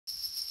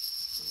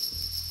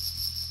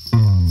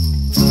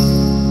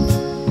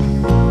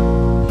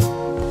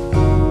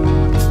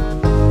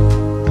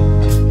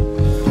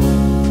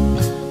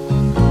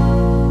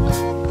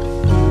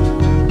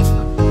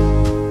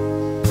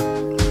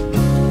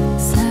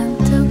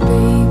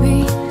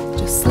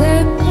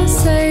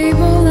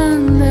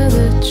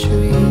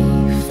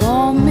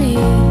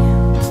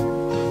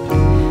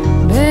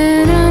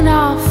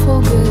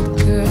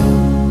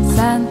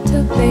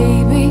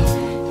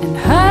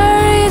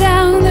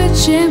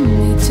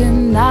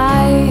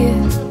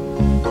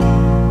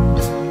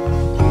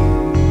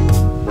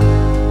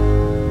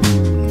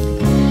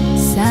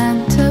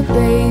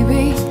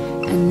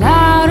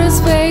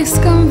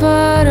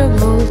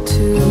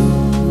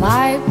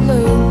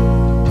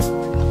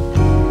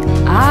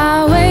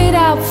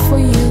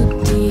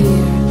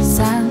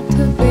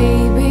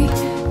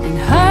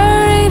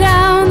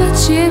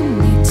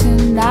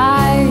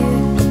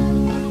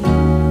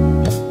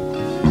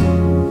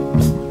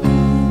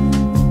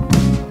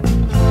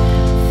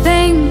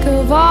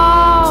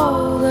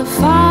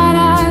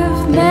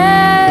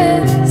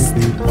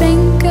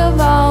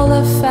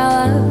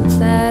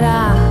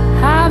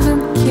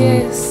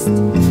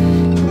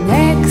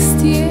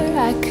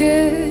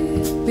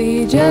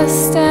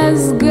just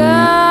as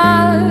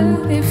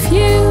good if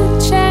you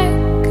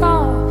check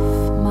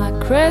off my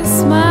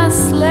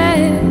Christmas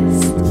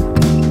list.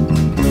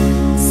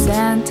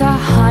 Santa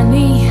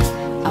honey,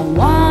 I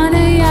want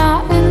a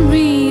yacht, and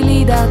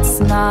really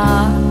that's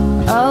not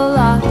a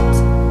lot.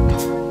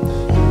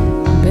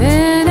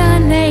 Been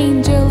an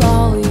angel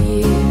all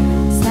year,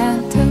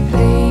 Santa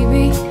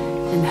baby,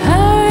 and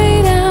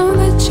hurry down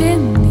the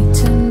chimney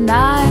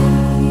tonight.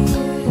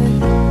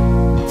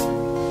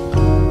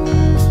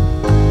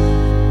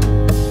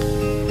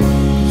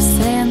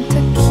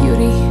 Santa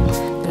cutie,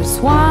 there's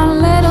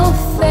one little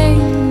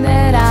thing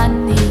that I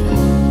need,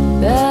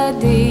 the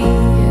deed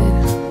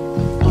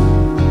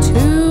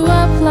to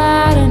a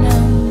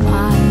platinum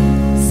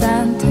mine.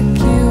 Santa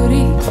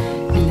cutie,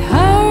 and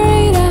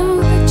hurry down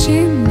the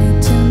chimney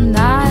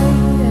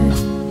tonight.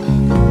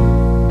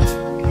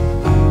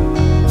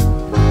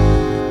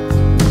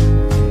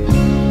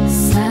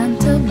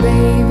 Santa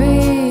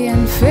baby,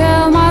 and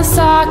fill my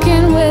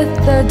stocking with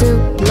the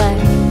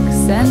duplex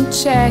and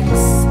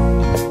checks.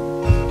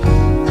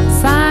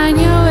 Sign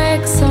your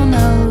ex on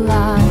a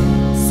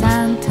line,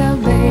 Santa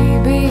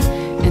baby,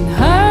 and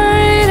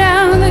hurry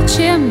down the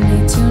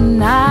chimney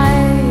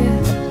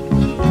tonight.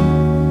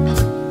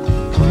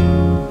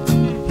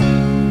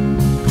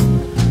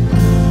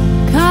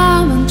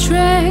 Come and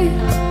trade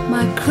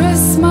my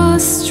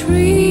Christmas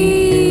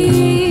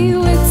tree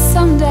with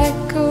some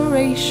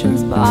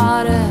decorations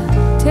bought at